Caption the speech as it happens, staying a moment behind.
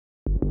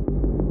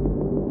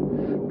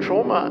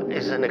Trauma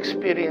is an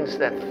experience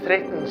that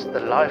threatens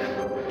the life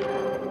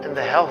and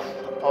the health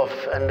of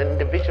an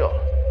individual.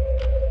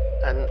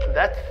 And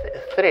that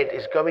threat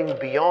is going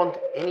beyond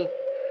any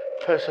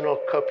personal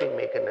coping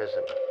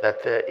mechanism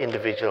that the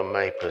individual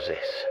may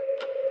possess.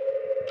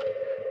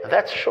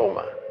 That's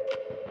trauma.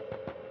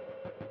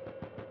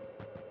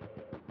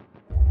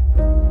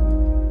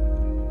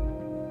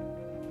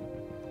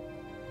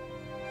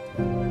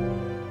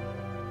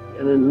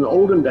 And in the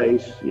olden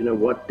days,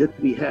 what did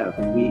we have?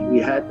 We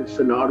had a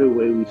scenario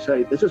where we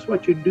say, this is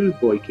what you do,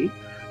 boykie.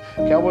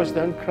 Cowboys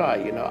don't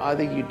cry,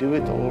 either you do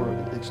it or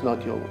it's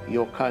not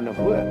your kind of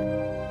work.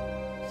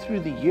 Through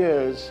the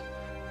years,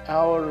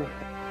 our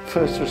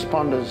first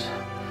responders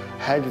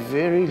had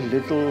very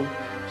little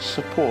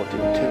support in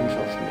terms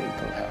of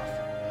mental health.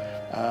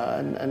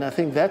 And I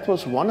think that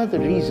was one of the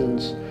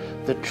reasons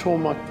the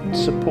trauma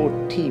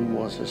support team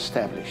was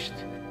established.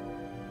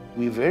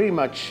 We very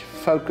much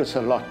focus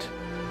a lot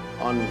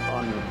on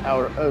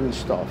our own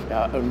staff,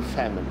 our own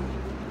family.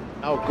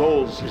 Our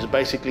goals is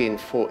basically in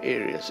 4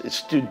 areas.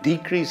 It's to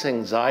decrease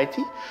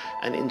anxiety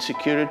and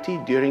insecurity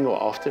during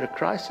or after a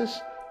crisis,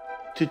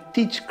 to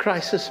teach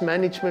crisis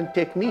management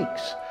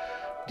techniques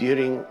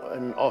during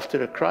and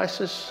after a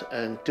crisis,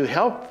 and to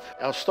help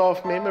our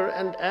staff member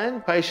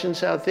and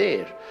patients out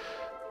there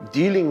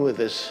dealing with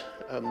this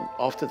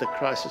after the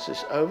crisis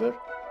is over,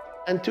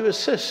 and to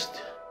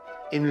assist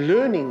in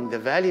learning the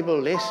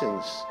valuable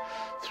lessons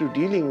through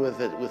dealing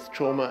with it, with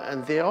trauma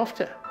and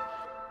thereafter.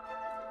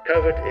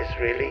 COVID is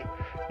really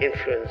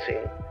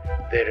influencing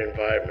their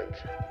environment.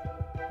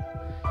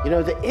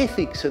 The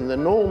ethics and the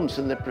norms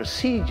and the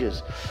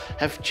procedures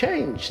have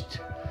changed,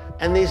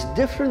 and there's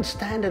different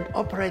standard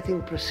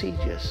operating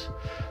procedures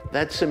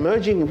that's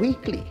emerging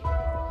weekly.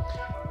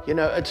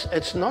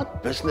 It's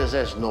not business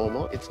as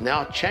normal, it's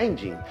now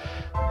changing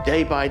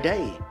day by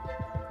day.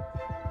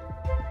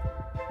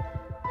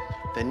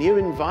 The new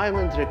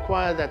environment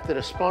requires that the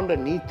responder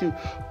need to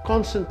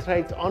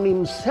concentrate on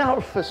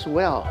himself as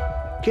well.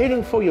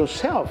 Caring for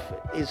yourself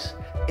is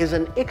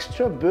an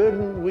extra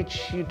burden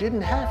which you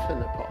didn't have in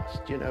the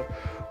past,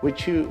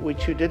 which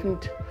you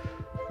didn't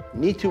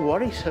need to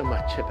worry so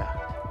much about.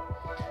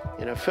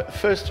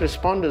 First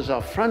responders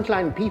are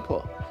frontline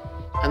people,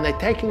 and they're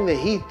taking the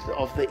heat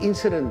of the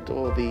incident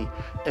or the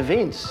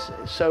events.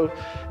 So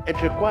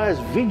it requires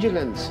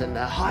vigilance and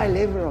a high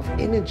level of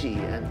energy,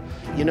 and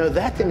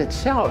that in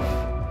itself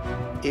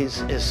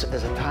is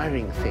a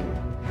tiring thing.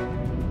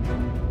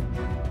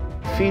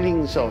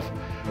 Feelings of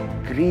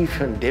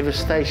grief and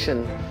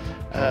devastation,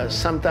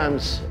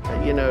 sometimes,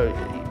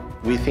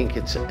 we think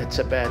it's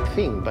a bad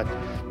thing, but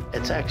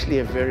it's actually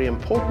a very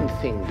important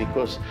thing,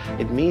 because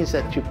it means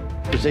that you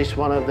possess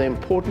one of the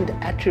important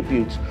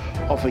attributes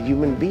of a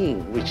human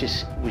being, which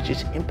is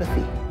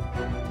empathy.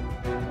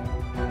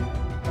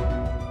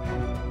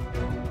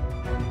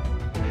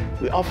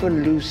 We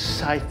often lose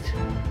sight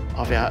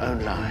of our own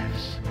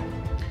lives.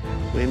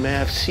 We may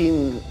have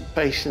seen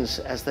patients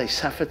as they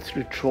suffered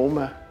through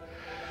trauma,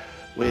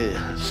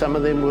 where some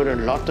of them were in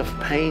a lot of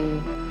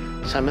pain,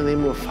 some of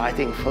them were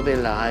fighting for their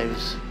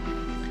lives.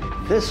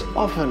 This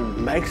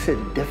often makes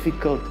it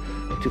difficult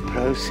to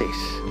process.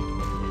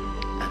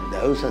 And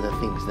those are the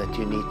things that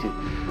you need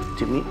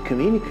to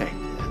communicate.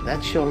 And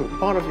that's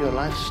part of your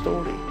life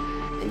story,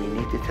 and you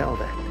need to tell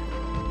that.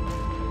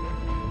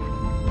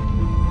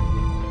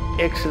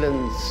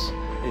 Excellence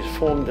is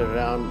formed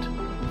around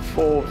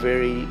 4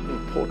 very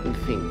important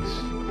things: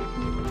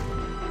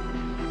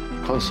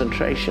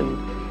 concentration,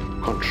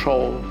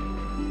 control,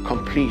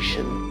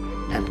 completion,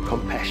 and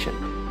compassion.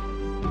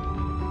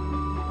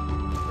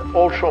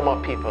 All trauma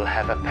people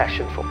have a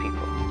passion for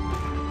people,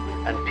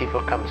 and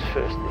people comes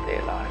first in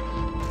their lives.